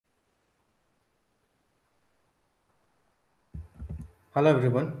Hello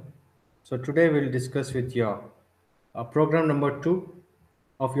everyone. So today we'll discuss with you program number 2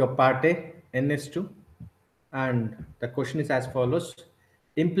 of your part A NS2, and the question is as follows: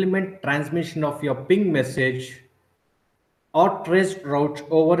 implement transmission of your ping message or trace route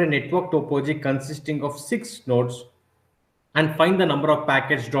over a network topology consisting of 6 nodes and find the number of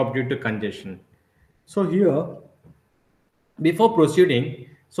packets dropped due to congestion. So here, before proceeding,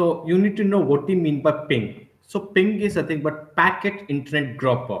 so you need to know what you mean by ping. So ping is nothing but packet internet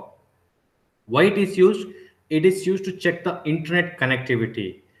dropper. Why it is used? It is used to check the internet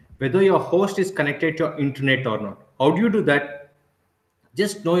connectivity, whether your host is connected to your internet or not. How do you do that?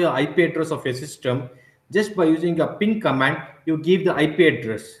 Just know your IP address of your system. Just by using a ping command, you give the IP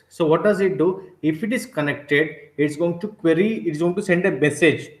address. So what does it do? If it is connected, it's going to query, it's going to send a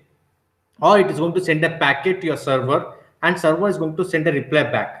message, or it is going to send a packet to your server, and server is going to send a reply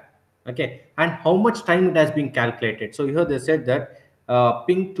back. Okay, and how much time it has been calculated. So here they said that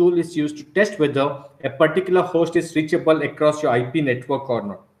ping tool is used to test whether a particular host is reachable across your IP network or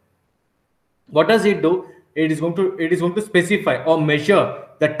not. What does it do? It is going to specify or measure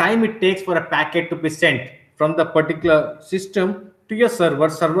the time it takes for a packet to be sent from the particular system to your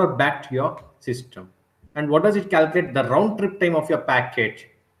server back to your system. And what does it calculate? The round trip time of your packet.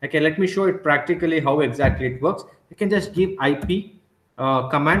 Okay, let me show it practically how exactly it works. You can just give IP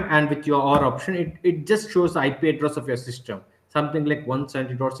command, and with your OR option, it just shows the IP address of your system, something like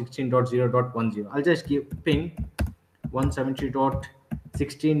 170.16.0.10. I'll just give ping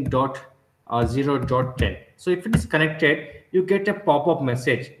 170.16.0.10. So if it is connected, you get a pop-up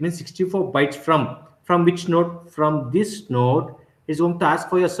message, means 64 bytes from which node? From this node is going to ask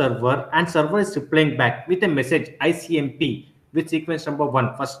for your server, and server is replying back with a message ICMP with sequence number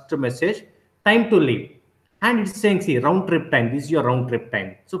 1, first message, time to leave. And it's saying, see, round trip time, this is your round trip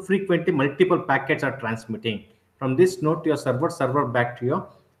time. So frequently multiple packets are transmitting from this node to your server back to your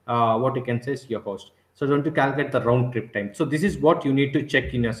what you can say is your host. So don't to calculate the round trip time. So this is what you need to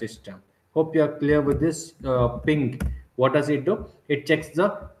check in your system. Hope you are clear with this ping. What does it do? It checks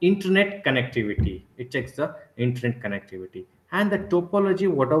the internet connectivity. It checks the internet connectivity. And the topology,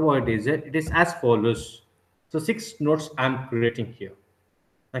 whatever it is as follows. So 6 nodes I'm creating here.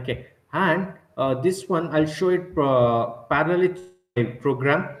 Okay, and this one I'll show it parallelly to my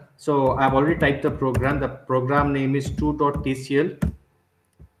program. So I've already typed the program. The program name is 2.tcl.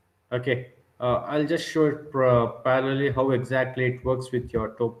 Okay, I'll just show it parallelly how exactly it works with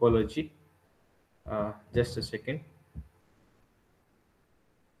your topology. Just a second.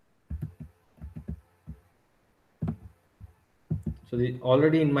 So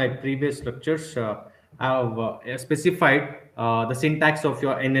already in my previous lectures, I have specified the syntax of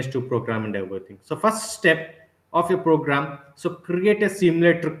your NS2 program and everything. So first step of your program, so create a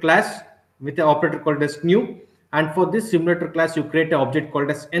simulator class with an operator called as new. And for this simulator class, you create an object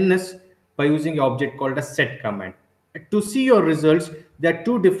called as NS by using an object called as set command. To see your results, there are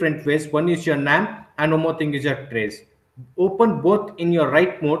 2 different ways. One is your name, and one more thing is your trace. Open both in your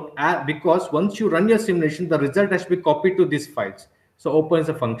write mode because once you run your simulation, the result has to be copied to these files. So open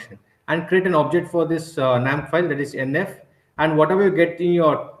the function and create an object for this NAM file, that is NF, and whatever you get in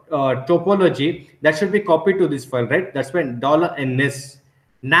your topology, that should be copied to this file, right? That's when $ns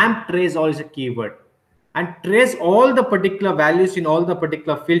NAM trace all is a keyword, and trace all the particular values in all the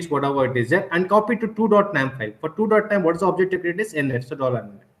particular fields, whatever it is there, and copy to 2.nam file. For 2.nam, what is the object you create is NF, so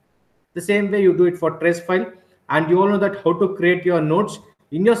 $NF. The same way you do it for trace file. And you all know that how to create your nodes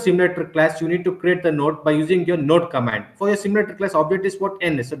in your simulator class. You need to create the node by using your node command. For your simulator class, object is what?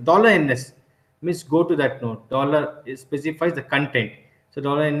 NS. So $NS means go to that node. Dollar specifies the content. So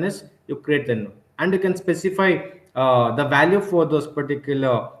 $NS, you create the node, and you can specify the value for those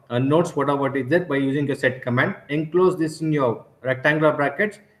particular nodes, whatever it is there, by using your set command. Enclose this in your rectangular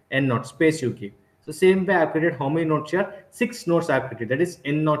brackets and node space you give. So same way I created how many nodes here? 6 nodes I created. That is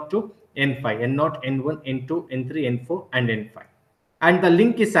N0 to N5, N0, N1, N2, N3, N4, and N5. And the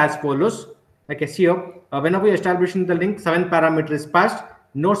link is as follows. Okay, see here, whenever you're establishing the link, 7 parameters is passed.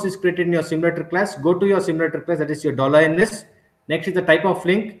 Nodes is created in your simulator class. Go to your simulator class, that is your $NS. Next is the type of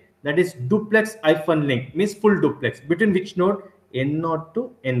link, that is duplex hyphen link, means full duplex. Between which node? N0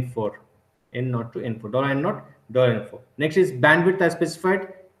 to N4. N0 to N4. $N0, $N4. Next is bandwidth as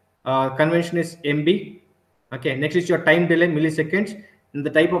specified. Convention is MB. Okay, next is your time delay, milliseconds. And the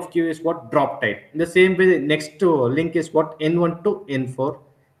type of queue is what? Drop type. In the same way, next to link is what? N1 to N4.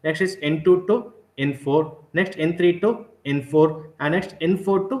 Next is N2 to N4. Next N3 to N4. And next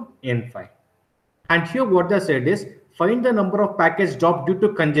N4 to N5. And here what they said is, find the number of packets dropped due to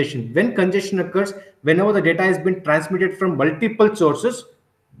congestion. When congestion occurs, whenever the data has been transmitted from multiple sources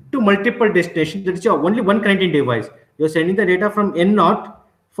to multiple destinations, that is your only one connecting device. You're sending the data from N0.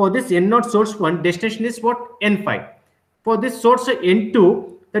 For this N0 source 1, destination is what? N5. For this source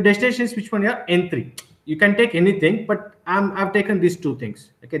N2, the destination is which one here? N3. You can take anything, but I've taken these two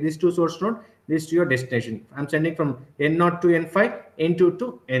things. Okay, these two source node, this to your destination. I'm sending from N0 to N5, N2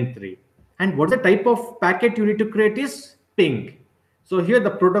 to N3. And what the type of packet you need to create is ping. So here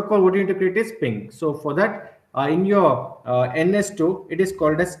the protocol what you need to create is ping. So for that, in your NS2, it is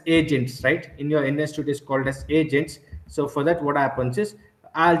called as agents, right? In your NS2, it is called as agents. So for that, what happens is,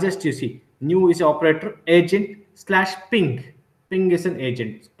 I'll just, you see, new is operator agent slash ping. Ping is an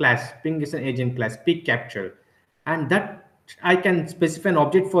agent class. Ping is an agent class. Peak capture, and that I can specify an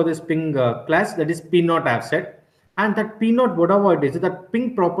object for this ping class, that is p naught I've set, and that p naught whatever it is, that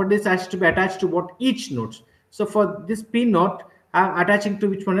ping properties has to be attached to what each nodes. So for this p naught, I'm attaching to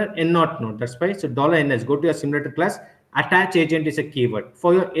which one? N naught node. That's why. So $ns, go to your simulator class. Attach agent is a keyword.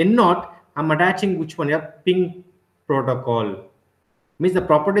 For your N naught, I'm attaching which one? Your ping protocol. Means the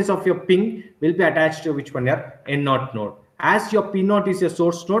properties of your ping will be attached to which one? Your N naught node. As your p naught is your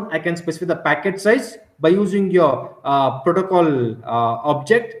source node, I can specify the packet size by using your protocol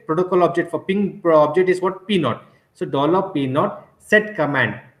object. Protocol object for ping object is what? P naught. So $p naught set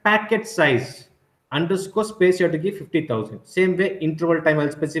command packet size underscore space, you have to give 50,000. Same way, interval time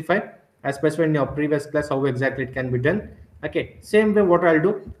I'll specify. I specified in your previous class how exactly it can be done. Okay, same way what I'll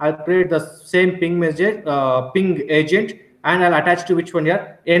do, I'll create the same ping message, ping agent, and I'll attach to which one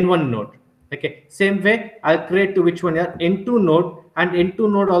here? N1 node. Okay, same way I'll create to which one here? N2 node, and N2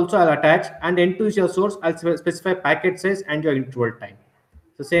 node also I'll attach, and N2 is your source. I'll specify packet size and your interval time.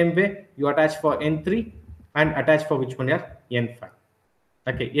 So same way you attach for N3 and attach for which one here? N5.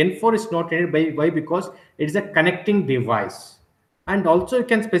 Okay, N4 is not needed. By why? Because it is a connecting device, and also you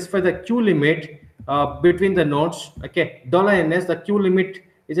can specify the queue limit between the nodes. Okay, $ns, the queue limit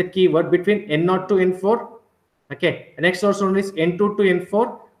is a keyword between N0 to N4. Okay, the next also is N2 to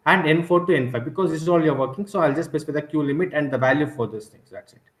N4 and N4 to N5, because this is all you're working. So I'll just specify the queue limit and the value for these things.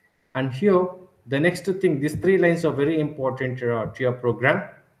 That's it. And here the next thing, these three lines are very important to your program.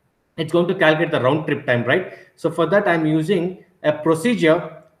 It's going to calculate the round trip time, right? So for that, I'm using a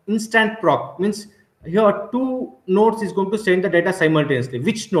procedure instant proc. Means here two nodes is going to send the data simultaneously.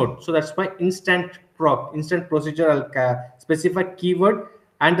 Which node? So that's why instant proc. Instant procedure, I'll specify keyword,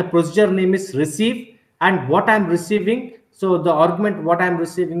 and the procedure name is receive, and what I'm receiving. So the argument what I'm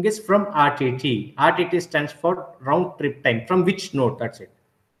receiving is from RTT. RTT stands for round trip time. From which node? That's it.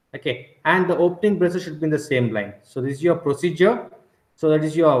 Okay, and the opening braces should be in the same line. So this is your procedure. So that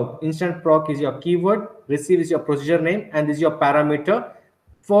is your instant proc is your keyword, receive is your procedure name, and this is your parameter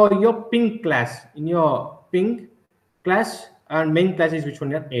for your ping class. In your ping class and main class is which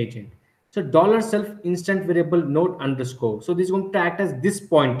one? Your agent. So $self instant variable node underscore. So this is going to act as this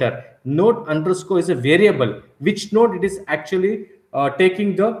pointer. Node underscore is a variable. Which node it is actually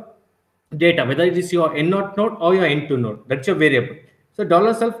taking the data, whether it is your N0 node or your N2 node. That's your variable. So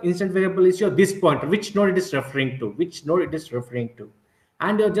 $self instant variable is your this pointer. Which node it is referring to? Which node it is referring to?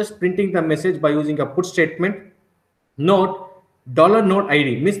 And you're just printing the message by using a put statement. Node $node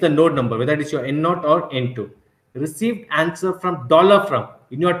ID means the node number, whether it is your N0 or N2. Received answer from $from.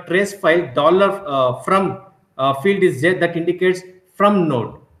 In your trace file, $from field is there that indicates from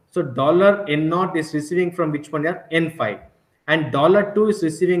node. So $N0 is receiving from which one here? N5. And $2 is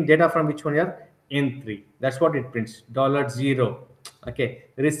receiving data from which one here? N3. That's what it prints. $0. Okay.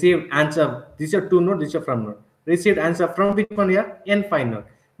 Received answer. This is your to node, this is your from node. Received answer from which one here? N5 node.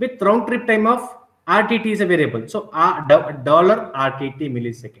 With round trip time of RTT is a variable. So $RTT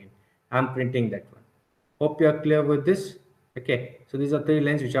millisecond. I'm printing that one. Hope you are clear with this. Okay. So these are three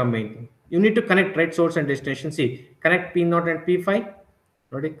lines which are main thing. You need to connect right source and destination. See, connect P0 and P5.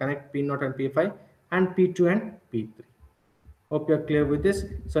 Ready? Connect P0 and P5 and P2 and P3. Hope you are clear with this.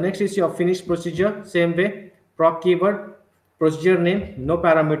 So next is your finish procedure. Same way, proc keyword, procedure name, no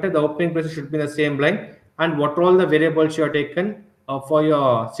parameter. The opening procedure should be the same line. And what are all the variables you are taken for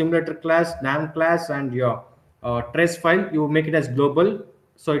your simulator class, NAM class, and your trace file, you make it as global.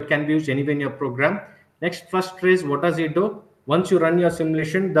 So it can be used anywhere in your program. Next, first trace, what does it do? Once you run your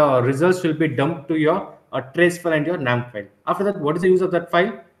simulation, the results will be dumped to your trace file and your NAM file. After that, what is the use of that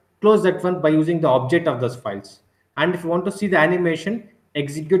file? Close that one by using the object of those files. And if you want to see the animation,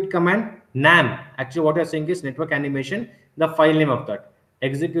 execute command NAM. Actually, what you're saying is network animation, the file name of that.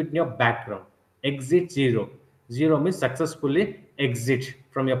 Execute in your background. Exit 0. 0 means successfully exit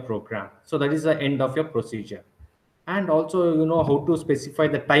from your program. So that is the end of your procedure. And also, you know how to specify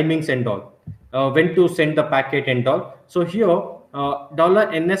the timings and all. When to send the packet and all. So here,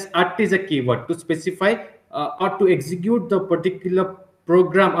 $ns at is a keyword to specify or to execute the particular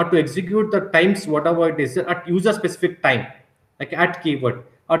program or to execute the times whatever it is at user specific time, like at keyword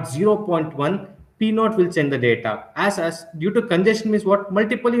at 0.1, p naught will send the data. As due to congestion means what,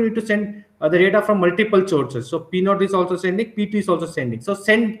 multiple you need to send the data from multiple sources. So p naught is also sending, p2 is also sending. So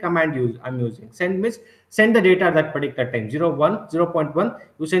send command use I'm using. Send means send the data at that particular time. 0.1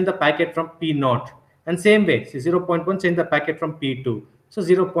 you send the packet from p naught, and same way, so 0.1 send the packet from p2. So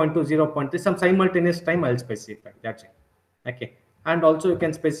 0.2, 0.3, some simultaneous time I'll specify. That's it. Okay. And also you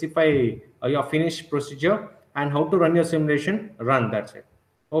can specify your finish procedure and how to run your simulation. Run. That's it.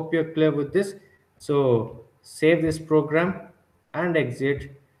 Hope you're clear with this. So save this program and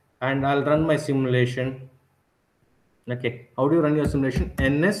exit, and I'll run my simulation. Okay, how do you run your simulation?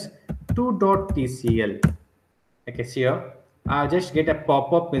 ns2.tcl. Okay, see here, I just get a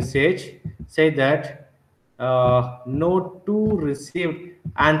pop-up message say that node 2 received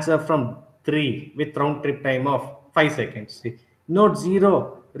answer from 3 with round trip time of 5 seconds. See, node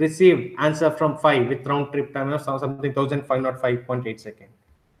 0 received answer from 5 with round trip time of something 1505.8 seconds.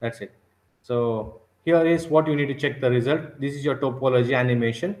 That's it. So here is what you need to check the result. This is your topology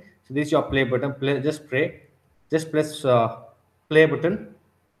animation. So this is your play button. Just press play button.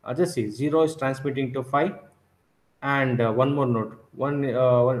 Just see 0 is transmitting to 5, and one more node,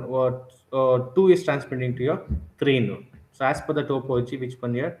 2 is transmitting to your 3 node. So as per the topology, which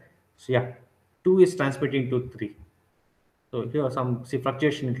one here? So yeah, 2 is transmitting to 3. So here some, see,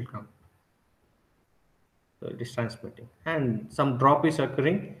 fluctuation it will come. So it is transmitting, and some drop is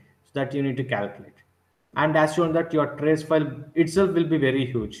occurring, so that you need to calculate. And as shown that your trace file itself will be very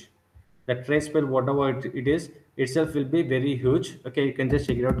huge. The trace file, whatever it is, itself will be very huge. Okay, you can just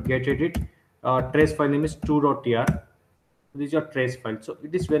check it out, get it. Trace file name is 2.tr. This is your trace file. So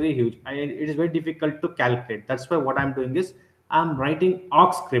it is very huge and it is very difficult to calculate. That's why what I'm doing is I'm writing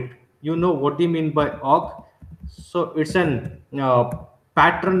awk script. You know what do you mean by awk? So it's an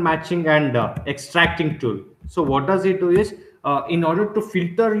pattern matching and extracting tool. So what does it do is, in order to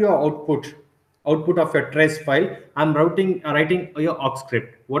filter your output of your trace file, I'm writing your awk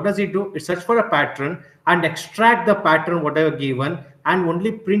script. What does it do? It search for a pattern and extract the pattern whatever given, and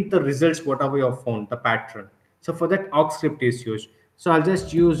only print the results whatever you have found the pattern. So for that, awk script is used. So I'll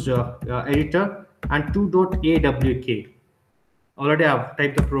just use editor and 2.awk. Already I've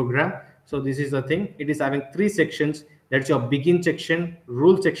typed the program. So this is the thing. It is having 3 sections. That's your begin section,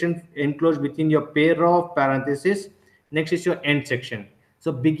 rule section enclosed within your pair of parentheses. Next is your end section.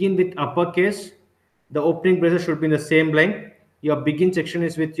 So begin with uppercase. The opening braces should be in the same line. Your begin section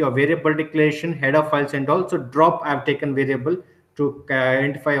is with your variable declaration, header files, and also drop. I've taken variable to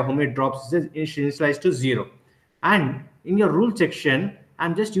identify how many drops is initialized to 0. And in your rule section,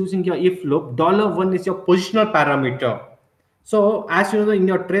 I'm just using your if loop. $1 is your positional parameter. So as you know, in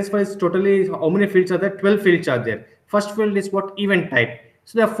your trace files, totally how many fields are there? 12 fields are there. First field is what? Event type.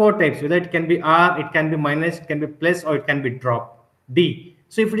 So there are 4 types. Whether it can be R, it can be minus, it can be plus, or it can be drop. D.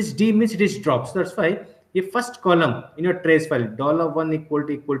 So if it is D means it is drop. So that's why if first column in your trace file $1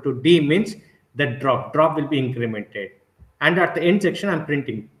 equal to D means the drop will be incremented. And at the end section, I'm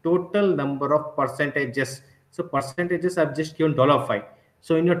printing total number of percentages. So percentages I've just given $5.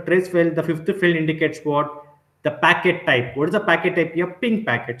 So in your trace file, the 5th field indicates what? The packet type. What is the packet type? Your ping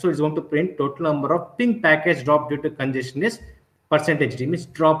packet. So it's going to print total number of ping packets dropped due to congestion is percentage D means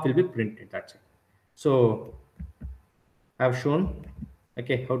drop will be printed. That's it. So I've shown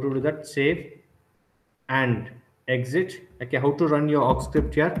okay how to do that. Save and exit. Okay, how to run your awk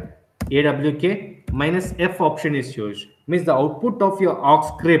script here? AWK minus F option is used. Means the output of your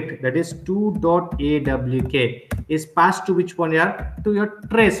awk script, that is 2.awk, is passed to which one here? To your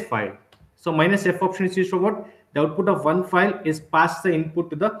trace file. So minus F option is used for what? The output of one file is passed the input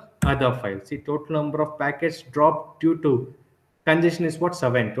to the other file. See, total number of packets dropped due to congestion is what?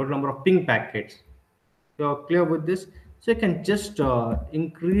 7. Total number of ping packets. You're clear with this? So you can just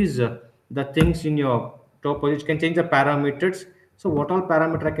increase the things in your topology. You can change the parameters. So what all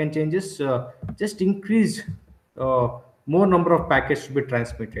parameter I can change is just increase more number of packets to be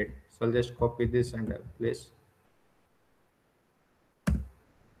transmitted. So I'll just copy this and place.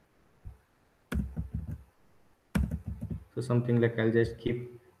 So something like I'll just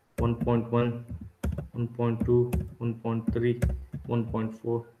keep 1.1, 1.2, 1.3,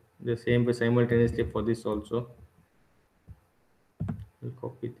 1.4. The same way simultaneously for this also. I'll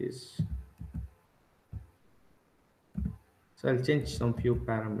copy this. So I'll change some few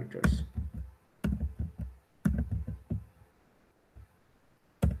parameters.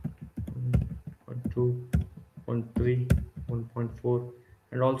 1.2, 1.3, 1.4,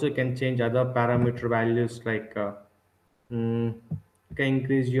 and also you can change other parameter values like you can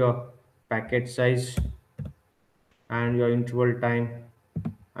increase your packet size and your interval time.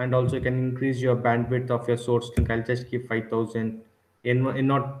 And also you can increase your bandwidth of your source link. I'll just keep 5000.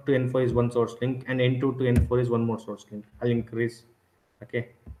 N0 to N4 is one source link, and N2 to N4 is one more source link. I'll increase. Okay,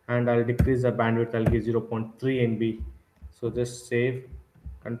 and I'll decrease the bandwidth. I'll give 0.3 MB. So just save,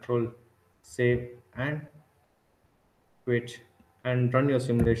 control, save, and quit, and run your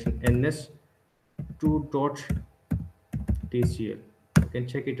simulation. ns2.tcl. You can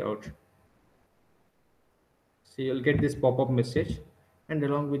check it out. So you'll get this pop-up message, and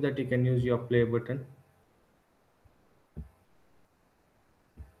along with that you can use your play button.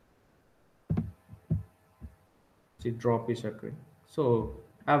 See, drop is occurring. So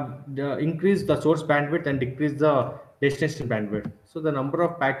I've increased the source bandwidth and decreased the destination bandwidth. So the number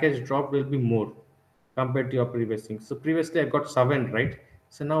of packets dropped will be more compared to your previous thing. So previously I got 7, right?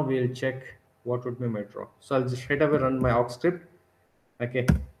 So now we'll check what would be my drop. So I'll just straight away run my awk script. Okay,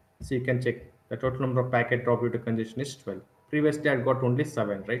 so you can check the total number of packet drop due to congestion is 12. Previously I got only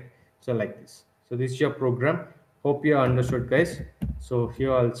 7, right? So like this. So this is your program. Hope you understood, guys. So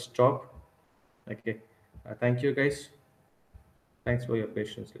here I'll stop. Okay, thank you, guys. Thanks for your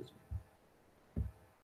patience.